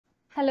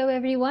Hello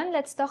everyone,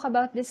 let's talk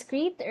about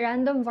discrete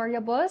random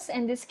variables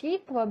and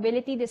discrete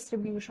probability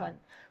distribution.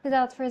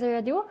 Without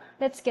further ado,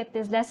 let's get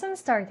this lesson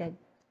started.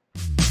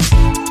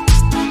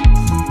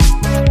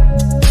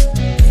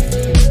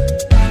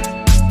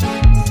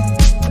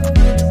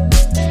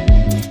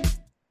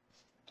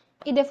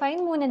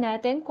 I-define muna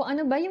natin kung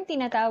ano ba yung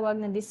tinatawag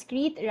na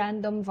discrete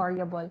random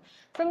variable.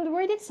 From the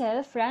word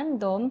itself,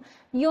 random,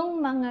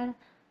 yung mga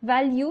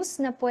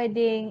values na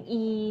pwedeng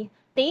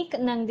i-take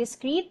ng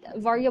discrete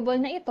variable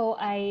na ito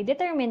ay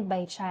determined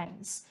by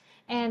chance.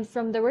 And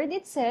from the word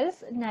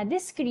itself na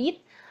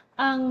discrete,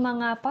 ang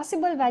mga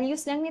possible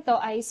values lang nito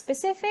ay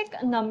specific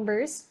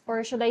numbers,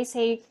 or should I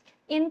say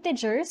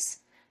integers,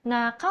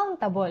 na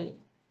countable.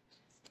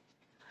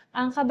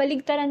 Ang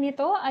kabaligtaran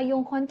nito ay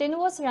yung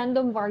continuous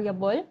random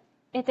variable.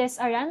 It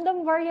is a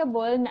random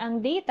variable na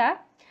ang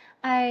data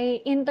ay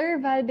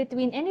interval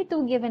between any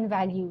two given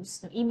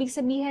values. Ibig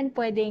sabihin,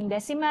 pwedeng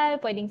decimal,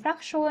 pwedeng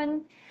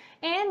fraction,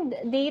 and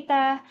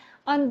data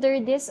under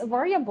this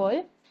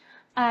variable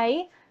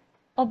ay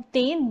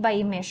obtained by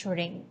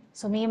measuring.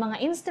 So may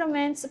mga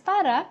instruments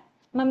para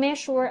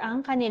ma-measure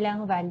ang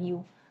kanilang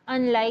value,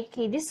 unlike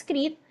kay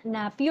discrete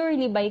na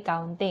purely by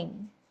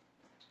counting.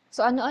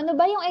 So ano-ano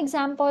ba yung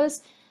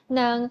examples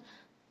ng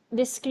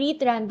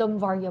discrete random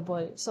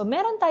variable? So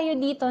meron tayo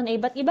dito na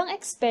iba't ibang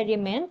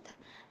experiment.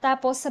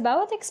 Tapos sa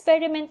bawat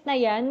experiment na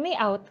yan, may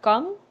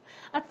outcome.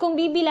 At kung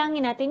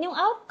bibilangin natin yung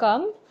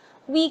outcome,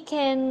 we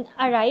can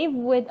arrive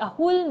with a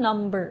whole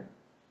number.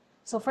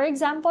 So for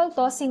example,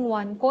 tossing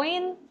one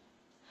coin,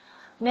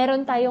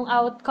 meron tayong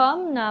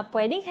outcome na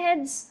pwedeng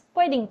heads,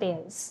 pwedeng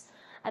tails.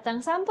 At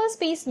ang sample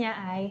space niya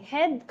ay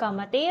head,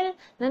 tail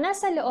na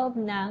nasa loob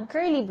ng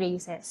curly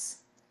braces.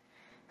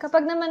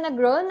 Kapag naman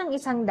nag-roll ng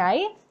isang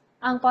die,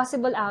 ang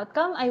possible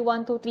outcome ay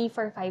 1, 2, 3,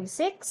 4, 5,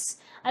 6,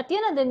 at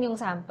yun na din yung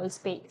sample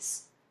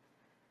space.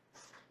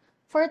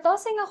 For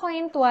tossing a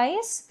coin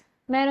twice,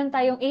 meron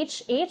tayong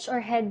HH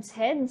or heads,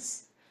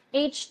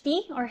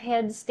 HT or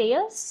heads,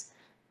 tails,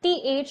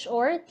 TH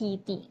or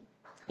TT.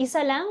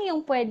 Isa lang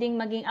yung pwedeng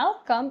maging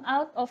outcome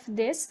out of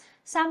this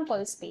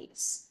sample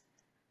space.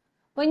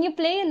 When you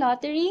play a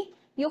lottery,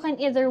 you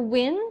can either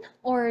win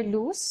or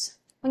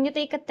lose. When you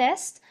take a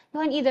test,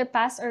 you can either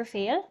pass or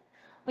fail.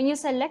 When you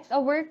select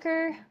a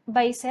worker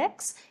by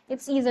sex,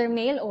 it's either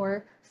male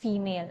or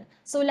female.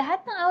 So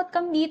lahat ng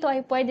outcome dito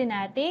ay pwede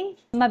nating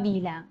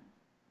mabilang.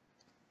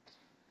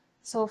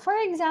 So for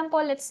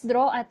example, let's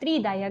draw a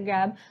tree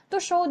diagram to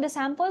show the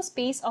sample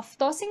space of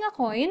tossing a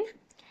coin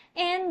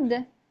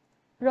and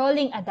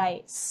rolling a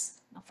dice.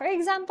 For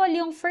example,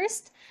 yung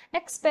first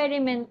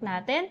experiment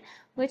natin,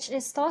 which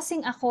is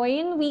tossing a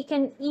coin, we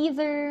can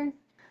either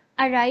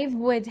arrive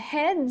with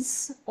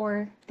heads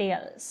or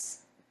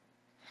tails.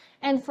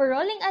 And for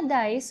rolling a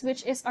dice,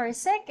 which is our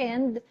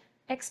second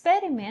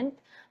experiment,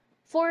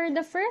 for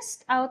the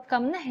first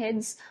outcome na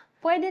heads,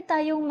 pwede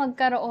tayong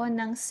magkaroon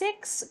ng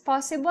 6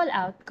 possible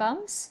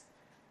outcomes.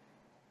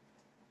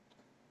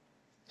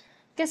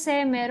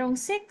 Kasi merong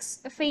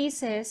 6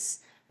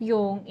 faces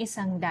yung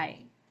isang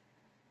die.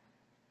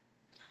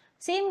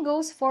 Same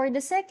goes for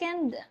the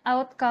second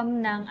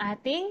outcome ng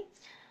ating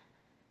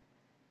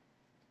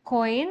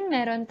coin.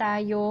 Meron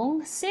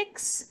tayong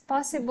 6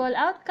 possible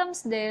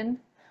outcomes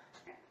din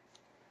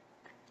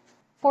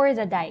for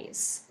the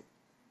dice.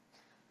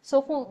 So,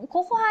 kung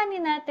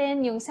kukuhanin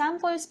natin yung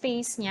sample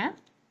space niya,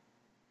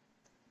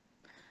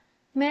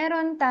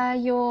 meron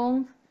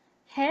tayong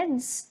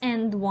heads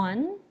and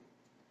 1,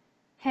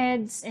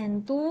 heads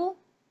and 2,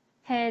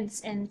 heads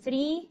and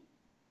 3,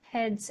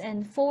 heads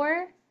and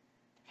 4,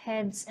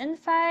 heads and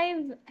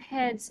 5,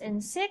 heads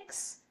and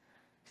 6,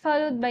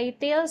 followed by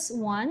tails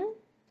 1,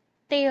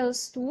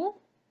 tails 2,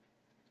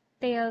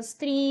 tails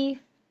 3,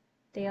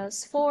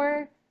 tails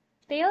 4,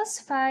 tails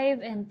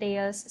 5, and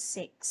tails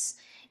 6.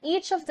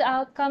 Each of the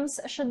outcomes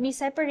should be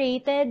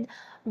separated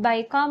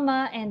by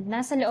comma and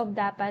nasa loob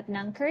dapat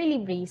ng curly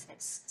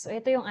braces. So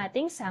ito yung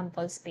ating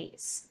sample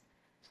space.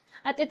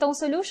 At itong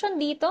solution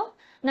dito,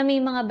 na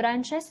may mga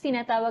branches,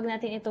 tinatawag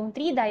natin itong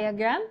tree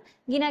diagram.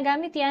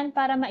 Ginagamit yan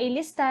para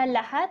mailista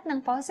lahat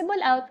ng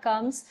possible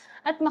outcomes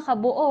at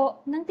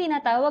makabuo ng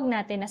tinatawag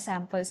natin na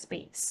sample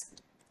space.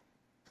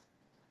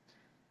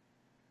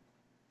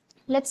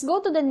 Let's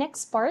go to the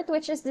next part,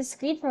 which is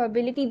discrete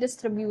probability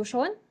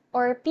distribution,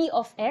 or P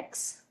of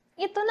X.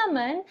 Ito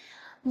naman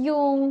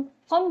yung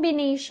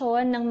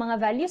combination ng mga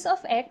values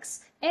of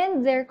X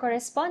and their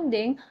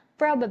corresponding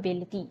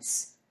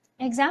probabilities.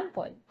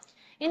 Example,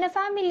 in a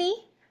family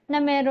na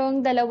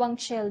merong 2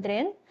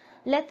 children,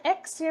 let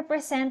X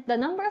represent the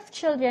number of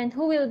children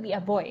who will be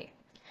a boy,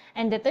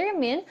 and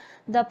determine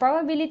the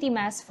probability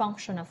mass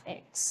function of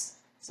X.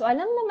 So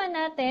alam naman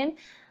natin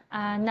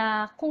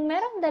na kung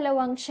merong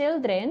 2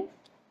 children,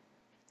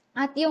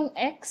 at yung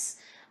X,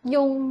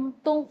 yung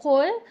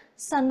tungkol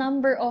sa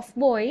number of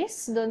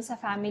boys doon sa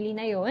family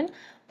na yun,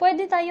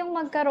 pwede tayong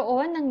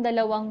magkaroon ng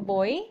 2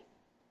 boy,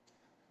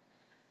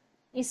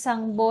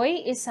 isang boy,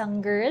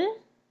 isang girl,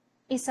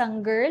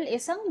 isang girl,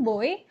 isang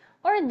boy,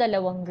 or 2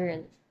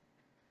 girl.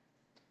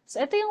 So,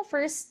 ito yung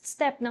first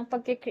step ng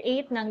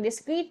pag-create ng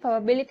discrete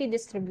probability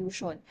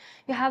distribution.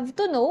 You have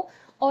to know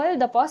all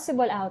the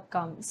possible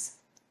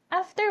outcomes.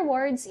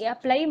 Afterwards,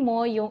 i-apply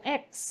mo yung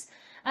X.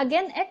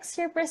 Again, X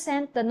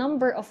represent the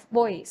number of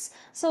boys.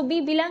 So,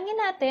 bibilangin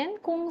natin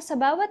kung sa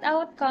bawat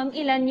outcome,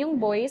 ilan yung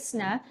boys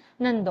na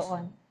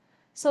nandoon.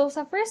 So,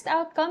 sa first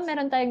outcome,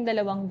 meron tayong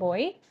 2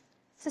 boy.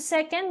 Sa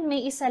second,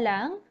 may isa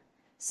lang.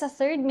 Sa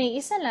third, may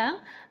isa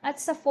lang. At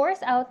sa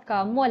fourth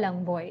outcome,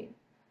 walang boy.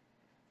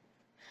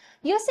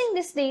 Using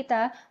this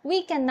data,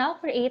 we can now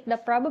create the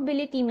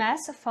probability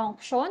mass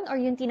function or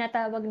yung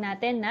tinatawag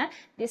natin na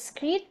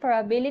discrete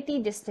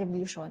probability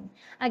distribution.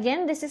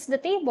 Again, this is the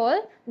table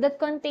that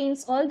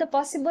contains all the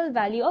possible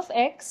value of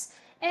x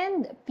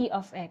and p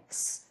of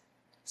x.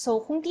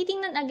 So, kung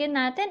titingnan again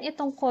natin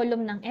itong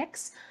column ng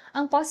x,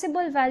 ang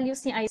possible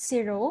values niya ay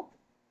 0,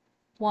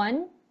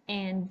 1,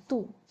 and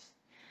 2.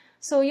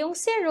 So, yung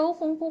 0,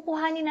 kung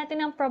kukuhanin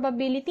natin ang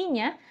probability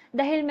niya,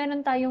 dahil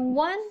meron tayong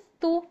 1,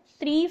 2,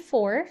 3,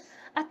 4,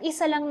 at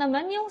isa lang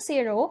naman yung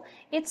 0,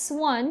 it's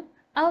 1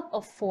 out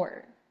of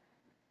 4.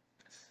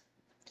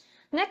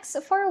 Next,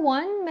 for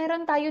 1,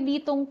 meron tayo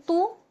ditong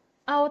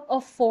 2 out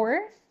of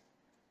 4.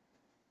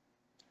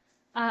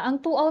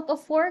 Ang 2 out of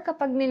 4,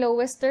 kapag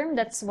ni-lowest term,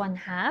 that's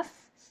 1/2.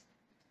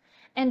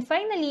 And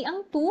finally,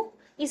 ang 2,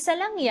 isa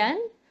lang yan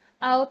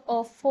out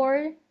of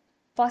 4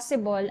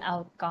 possible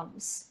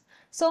outcomes.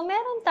 So,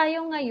 meron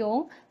tayo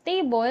ngayong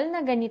table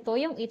na ganito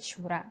yung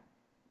itsura.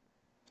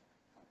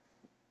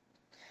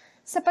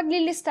 Sa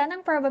paglilista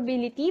ng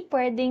probability,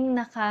 pwedeng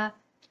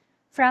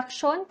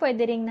naka-fraction,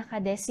 pwede ring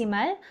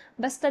naka-decimal.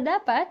 Basta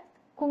dapat,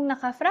 kung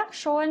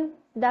naka-fraction,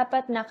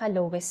 dapat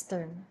naka-lowest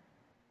term.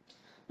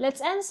 Let's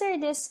answer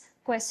this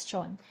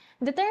question.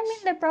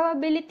 Determine the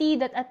probability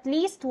that at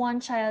least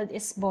one child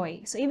is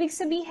boy. So, ibig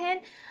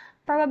sabihin,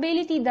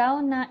 probability daw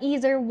na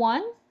either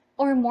one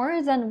or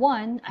more than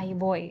one ay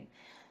boy.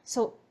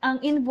 So,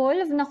 ang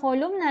involved na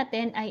column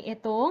natin ay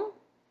itong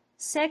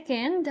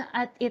second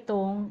at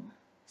itong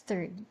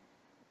third.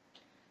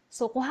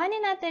 So,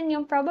 kuhanin natin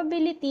yung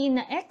probability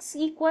na x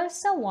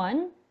equals sa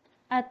 1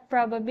 at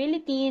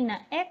probability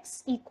na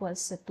x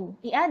equals sa 2.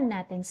 I-add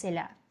natin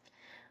sila.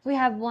 We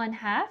have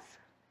 1/2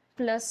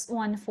 plus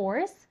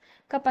 1/4.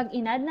 Kapag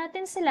in-add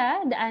natin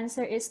sila, the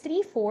answer is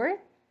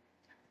 3/4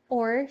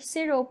 or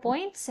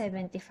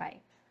 0.75.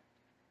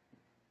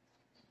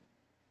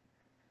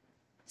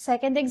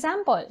 Second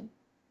example.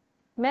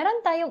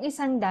 Meron tayong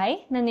isang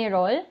die na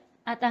ni-roll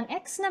at ang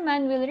x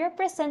naman will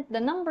represent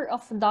the number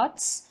of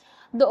dots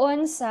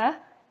doon sa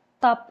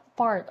top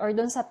part or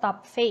doon sa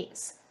top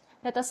face.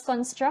 Let us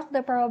construct the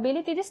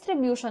probability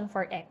distribution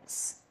for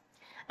x.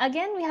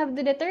 Again, we have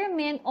to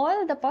determine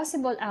all the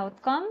possible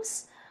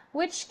outcomes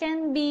which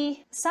can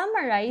be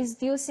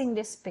summarized using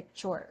this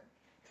picture.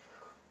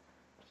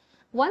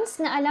 Once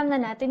na alam na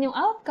natin yung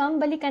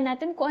outcome, balikan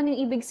natin kung anong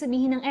ibig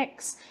sabihin ng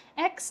x.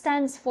 X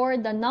stands for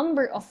the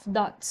number of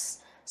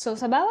dots. So,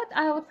 sa bawat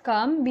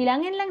outcome,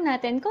 bilangin lang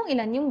natin kung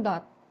ilan yung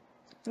dot.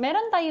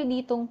 Meron tayo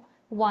ditong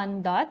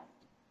 1 dot,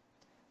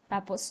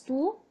 tapos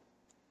 2,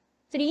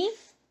 3,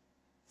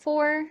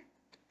 4,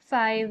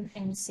 5,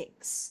 and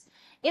 6.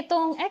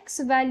 Itong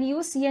x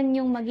values, yan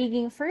yung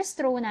magiging first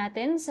row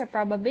natin sa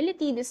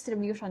probability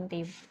distribution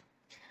table.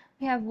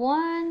 We have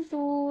 1,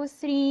 2,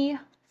 3,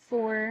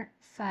 4,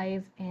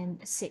 5, and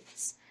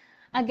 6.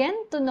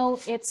 Again, to know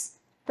its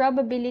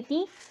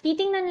probability,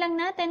 titingnan lang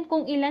natin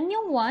kung ilan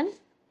yung 1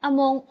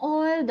 among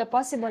all the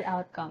possible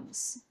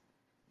outcomes.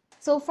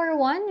 So for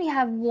 1, we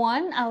have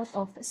 1 out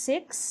of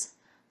 6.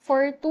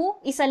 For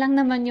 2, isa lang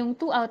naman yung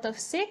 2 out of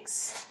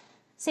 6.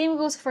 Same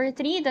goes for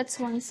 3, that's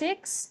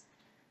 1/6.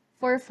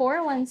 For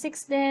 4,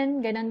 1/6 din.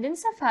 Ganon din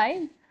sa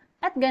 5.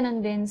 At ganon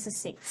din sa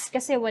 6.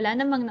 Kasi wala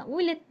namang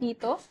naulit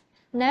dito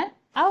na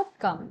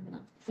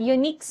outcome.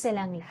 Unique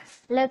silang lahat.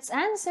 Let's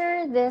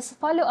answer this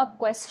follow-up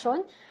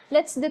question.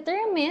 Let's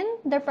determine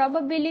the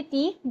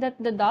probability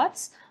that the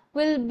dots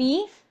will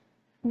be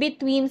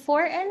between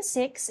 4 and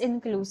 6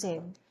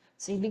 inclusive.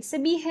 So, ibig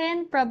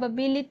sabihin,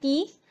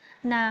 probability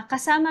na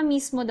kasama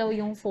mismo daw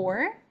yung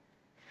 4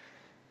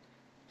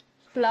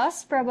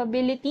 plus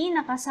probability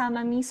na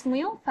kasama mismo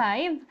yung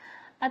 5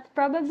 at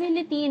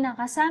probability na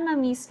kasama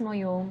mismo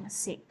yung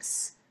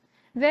 6.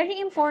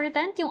 Very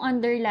important yung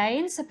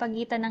underline sa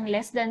pagitan ng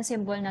less than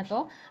symbol na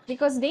to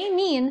because they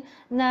mean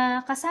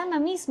na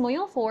kasama mismo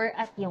yung 4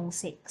 at yung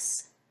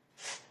 6.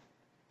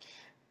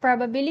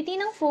 Probability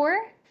ng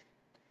 4,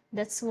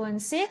 that's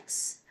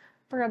 1/6.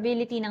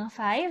 Probability ng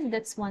 5,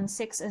 that's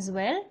 1/6 as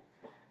well.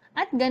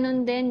 At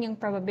ganun din yung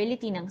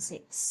probability ng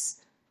 6.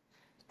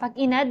 Pag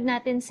in-add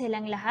natin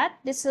silang lahat,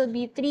 this will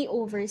be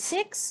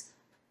 3/6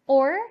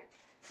 or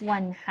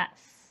 1/2.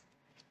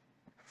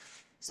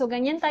 So,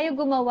 ganyan tayo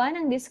gumawa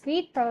ng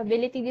discrete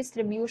probability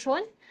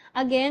distribution.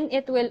 Again,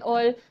 it will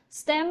all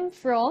stem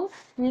from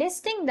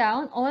listing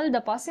down all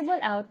the possible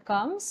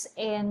outcomes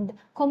and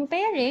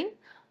comparing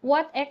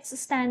what x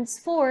stands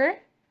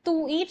for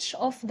to each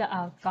of the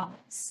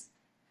outcomes.